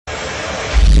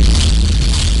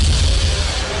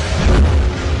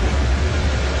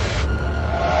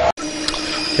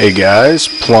Hey guys,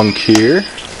 Plunk here.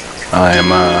 I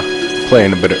am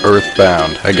playing a bit of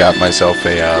Earthbound. I got myself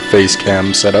a face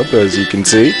cam set up, as you can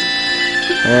see,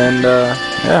 and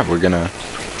yeah, we're gonna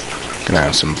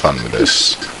have some fun with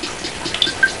this.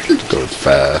 Go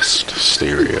fast,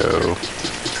 stereo.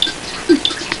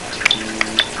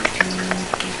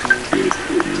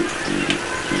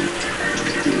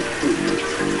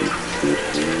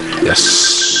 Yes.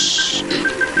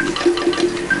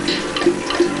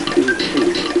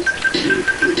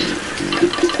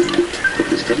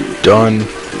 Done.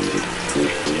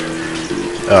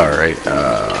 Alright,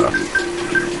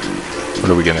 what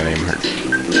are we gonna name her?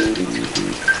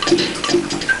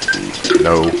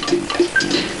 No.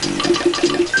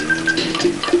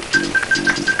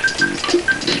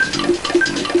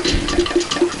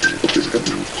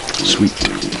 Sweet.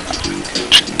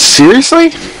 Seriously?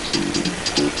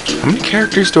 How many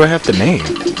characters do I have to name?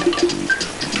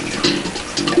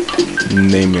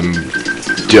 Name him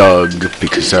Doug,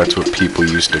 because that's what people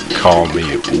used to call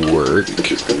me at work.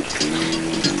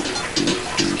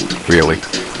 Really?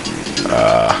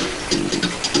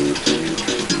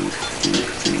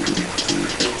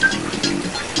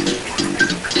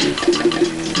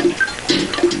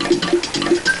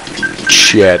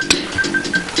 Chet.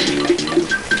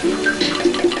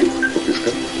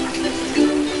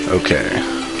 Okay.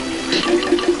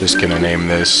 Just gonna name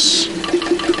this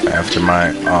after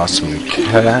my awesome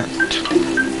cat.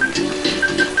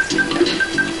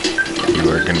 You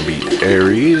are gonna be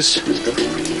Aries.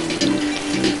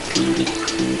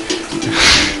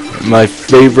 My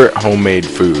favorite homemade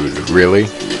food, really?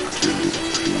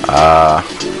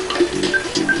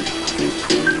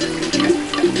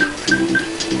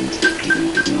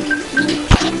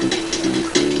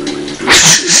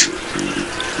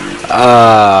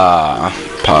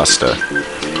 Pasta.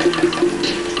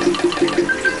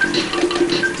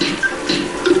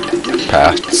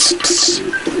 Pasts.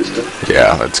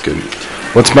 Yeah, that's good.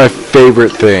 What's my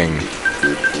favorite thing?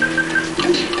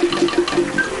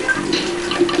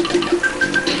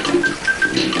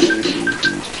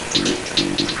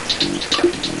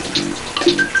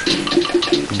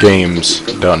 Games.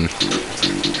 Done.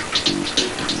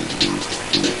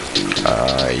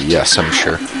 Yes, I'm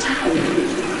sure.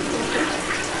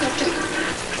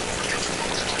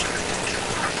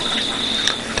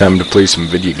 Time to play some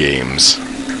video games.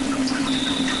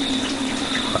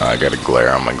 I got a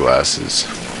glare on my glasses.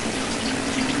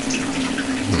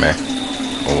 Meh.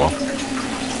 Oh well.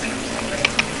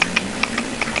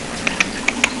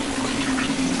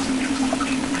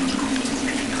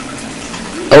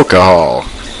 Alcohol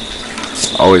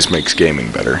always makes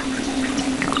gaming better.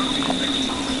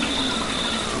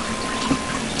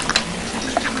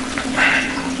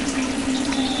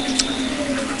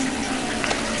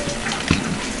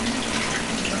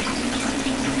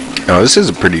 Oh, this is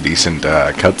a pretty decent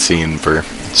cutscene for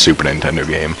Super Nintendo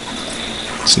game.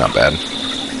 It's not bad.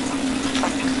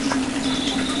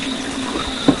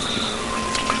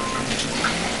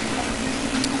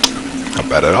 Not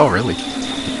bad at all, really.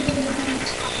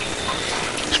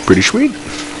 It's pretty sweet.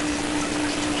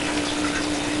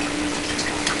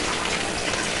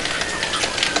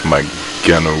 Am I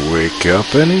gonna wake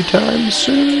up anytime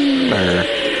soon, or?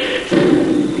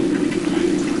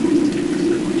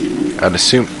 I'd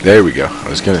assume... There we go. I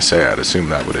was gonna say, I'd assume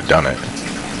that would have done it.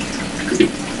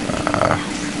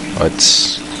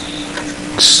 Let's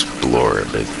explore a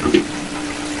bit.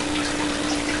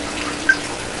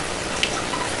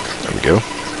 There we go.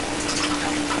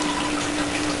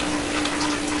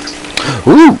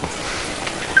 Ooh!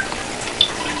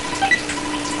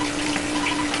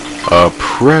 A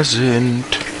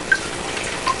present!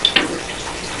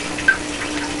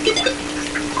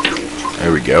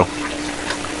 There we go.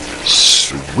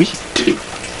 Sweet.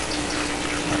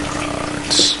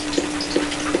 Let's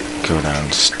go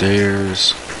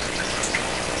downstairs.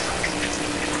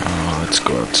 Let's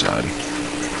go outside.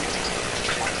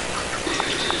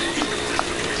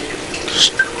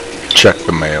 Just check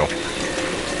the mail.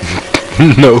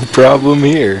 No problem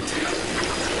here.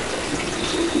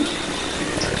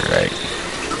 Alright.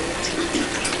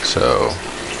 So...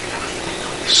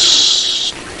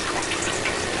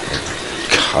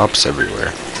 cops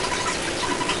everywhere.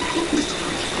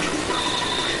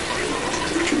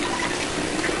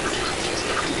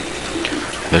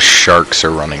 The sharks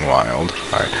are running wild.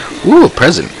 Alright. Ooh, a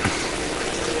present.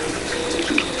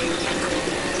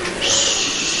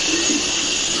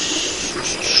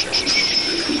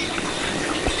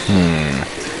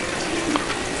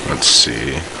 Let's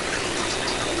see.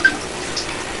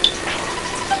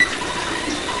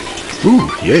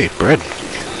 Ooh, yay, bread.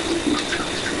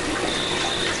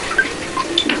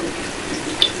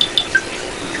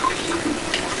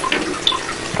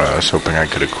 I was hoping I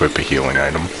could equip a healing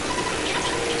item.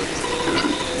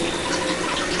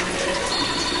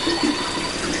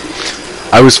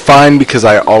 I was fine because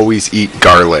I always eat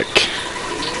garlic.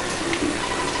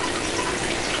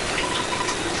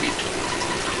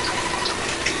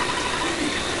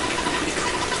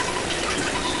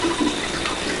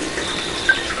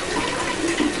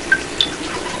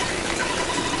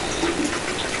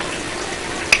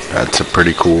 That's a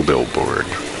pretty cool billboard.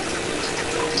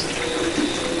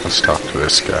 Let's talk to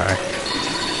this guy.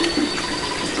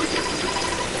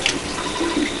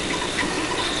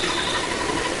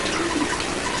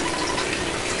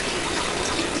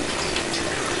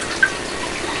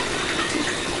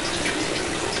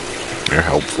 You're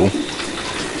helpful.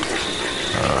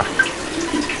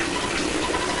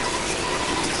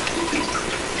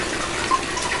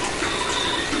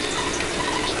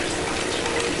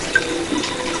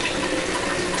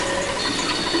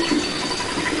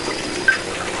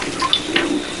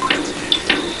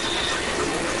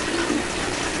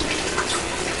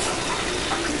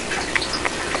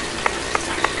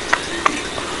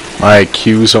 My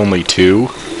IQ's only 2.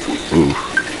 Ooh.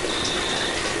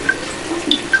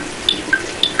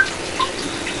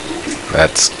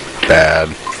 That's bad.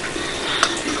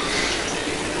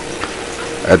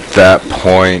 At that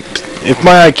point, if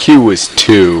my IQ was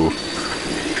 2,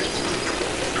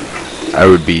 I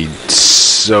would be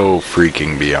so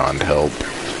freaking beyond help.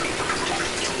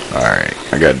 Alright,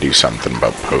 I gotta do something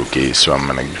about Pokey, so I'm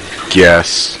gonna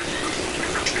guess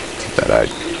that I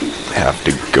have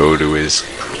to go to his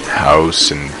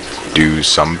house and do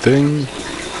something.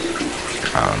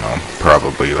 I don't know,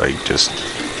 probably like just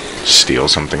steal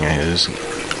something of his.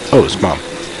 Oh, his mom.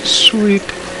 Sweet.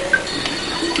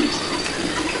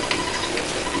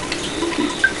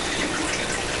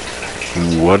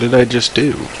 What did I just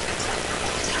do?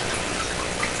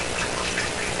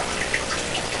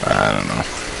 I don't know.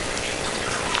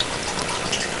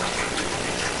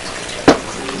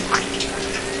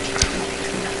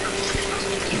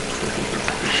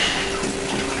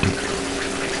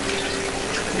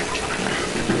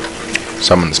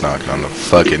 Someone's knocking on the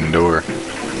fucking door.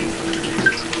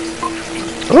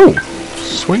 Oh,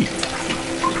 sweet.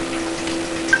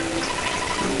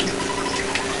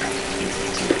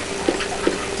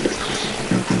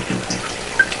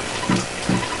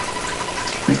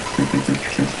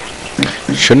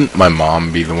 Shouldn't my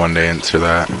mom be the one to answer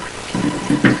that?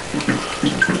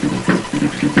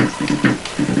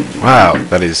 Wow,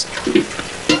 that is...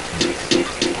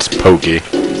 It's pokey.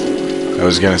 I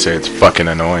was gonna say it's fucking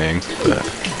annoying, but...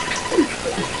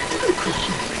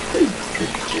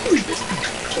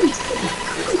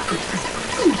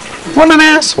 What an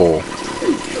asshole!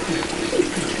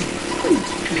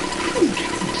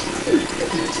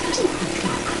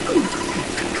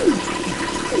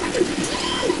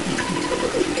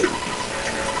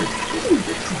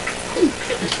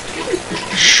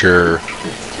 Sure.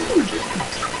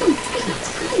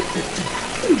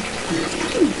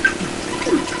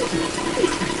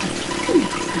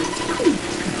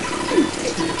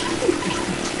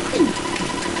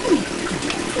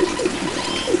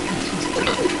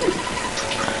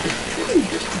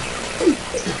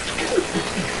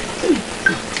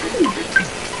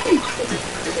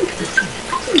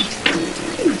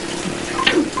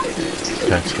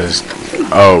 That says,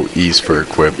 oh, E's for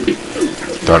equip.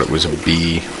 Thought it was a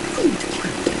B,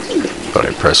 but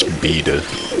I pressed B to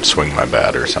swing my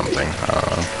bat or something.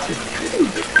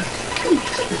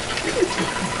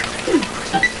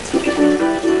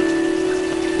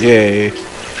 Yay!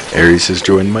 Aries has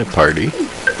joined my party.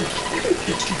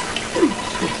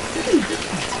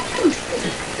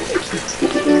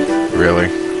 Really?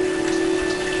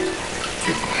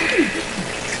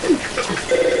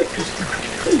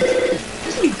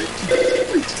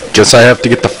 Guess I have to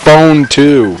get the phone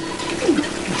too.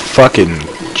 Fucking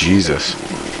Jesus.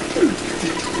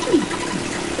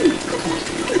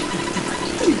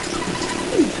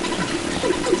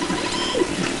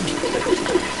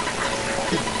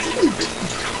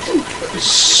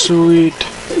 Sweet.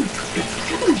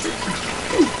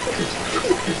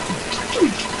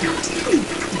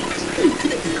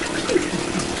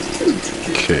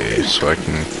 Okay, so I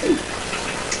can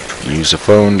use a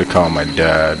phone to call my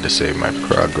dad to save my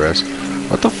progress.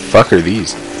 What the fuck are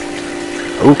these?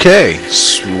 Okay,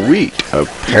 sweet.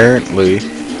 Apparently.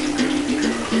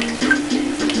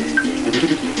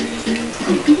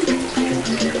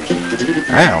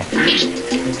 Ow.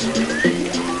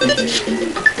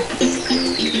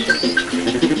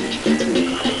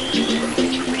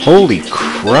 Holy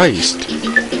Christ.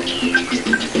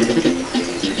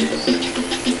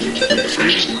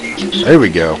 There we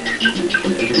go.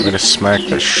 I'm gonna smack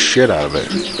the shit out of it.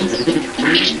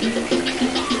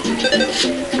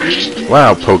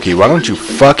 Wow, Pokey, why don't you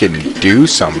fucking do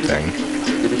something?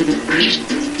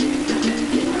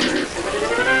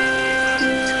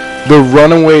 The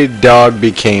runaway dog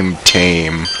became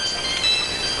tame.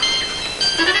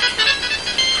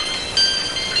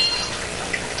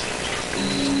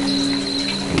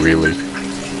 Really?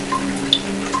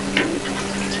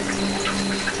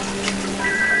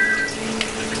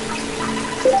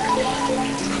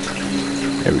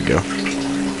 There we go.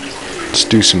 Let's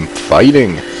do some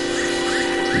fighting.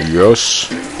 Yes.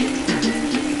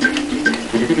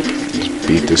 Just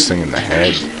beat this thing in the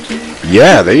head.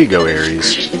 Yeah, there you go,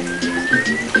 Aries.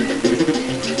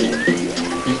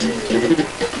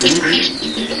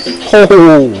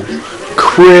 Oh,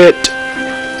 crit.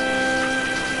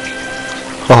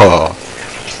 Oh,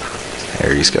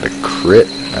 Aries got a crit.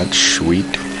 That's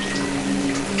sweet.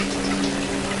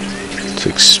 Let's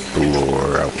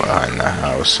explore out behind the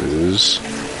houses.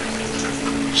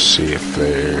 See if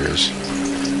there's...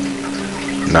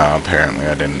 No, apparently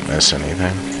I didn't miss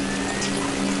anything.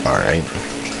 Alright.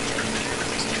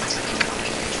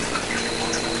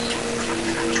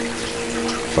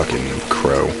 Fucking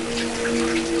crow.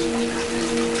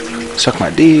 Suck my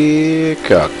dick.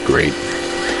 Oh, great.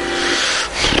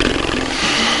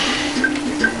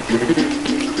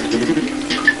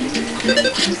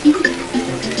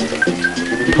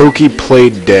 Pokey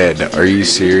played dead. Are you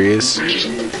serious?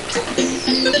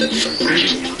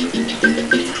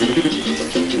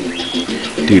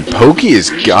 Dude, Pokey is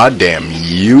goddamn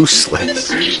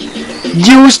useless.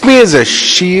 Used me as a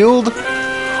shield?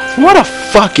 What a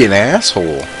fucking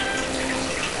asshole.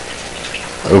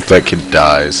 I hope that kid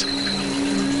dies.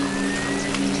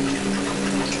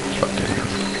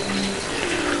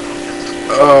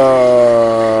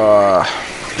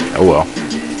 Oh well.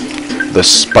 The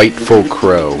spiteful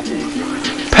crow.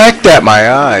 Pecked at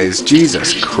my eyes.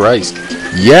 Jesus Christ.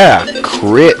 Yeah,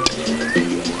 crit.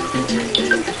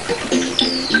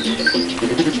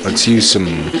 Let's use some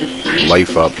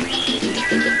life up.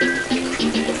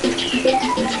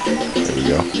 There we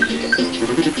go.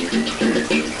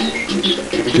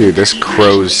 Dude, this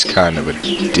crow's kind of a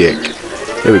dick.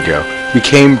 There we go.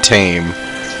 Became tame.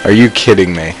 Are you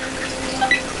kidding me?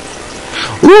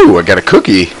 Ooh, I got a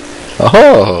cookie.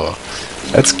 Oh,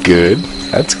 that's good.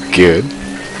 That's good.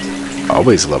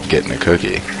 Always love getting a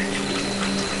cookie.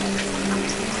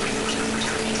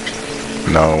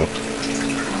 No.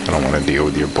 I don't want to deal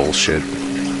with your bullshit.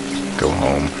 Go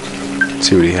home.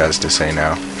 See what he has to say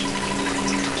now.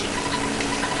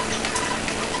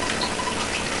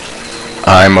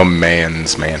 I'm a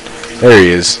man's man. There he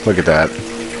is. Look at that.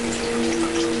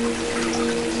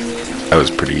 That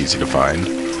was pretty easy to find.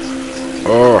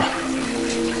 Oh.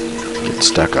 Get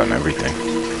stuck on everything.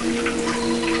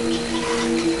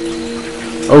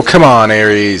 Oh, come on,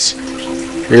 Aries.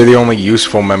 You're the only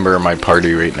useful member of my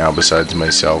party right now besides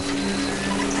myself.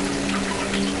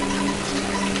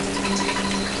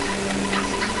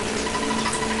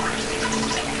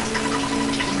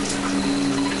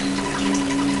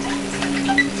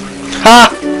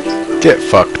 Ha! Get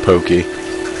fucked, Pokey.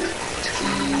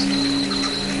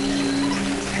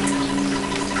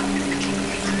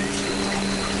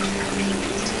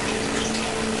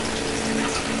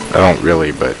 I don't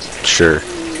really, but sure.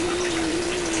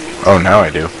 Oh, now I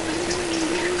do.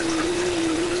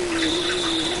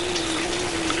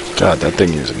 God, that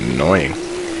thing is annoying.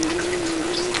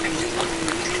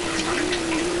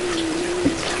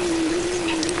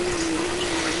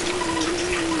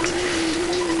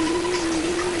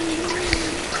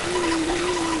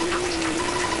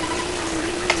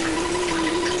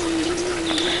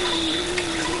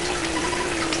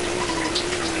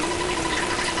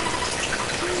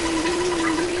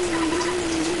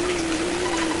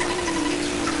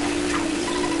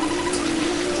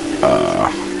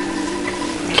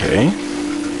 Okay.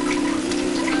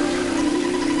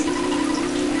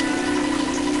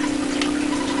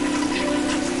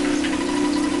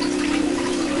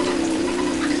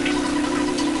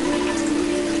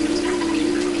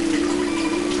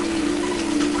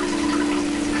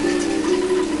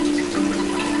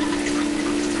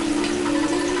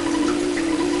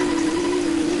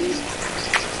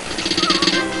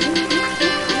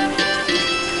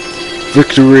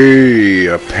 Victory,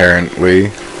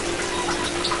 apparently.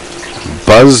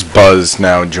 Buzz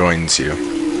now joins you.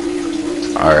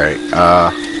 Alright,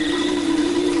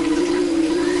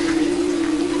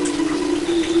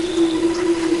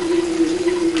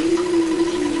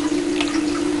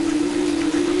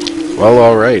 well,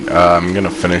 alright, I'm gonna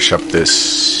finish up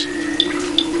this.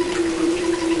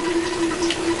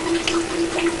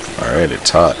 Alright. Alright,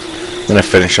 it's hot. I'm gonna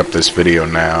finish up this video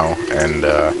now, and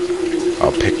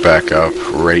I'll pick back up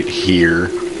right here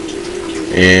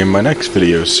in my next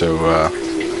video. So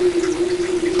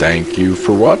thank you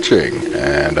for watching,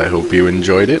 and I hope you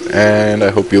enjoyed it, and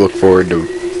I hope you look forward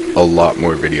to a lot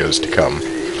more videos to come.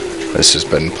 This has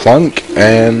been Plunk,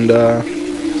 and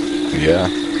yeah,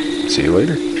 see you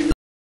later.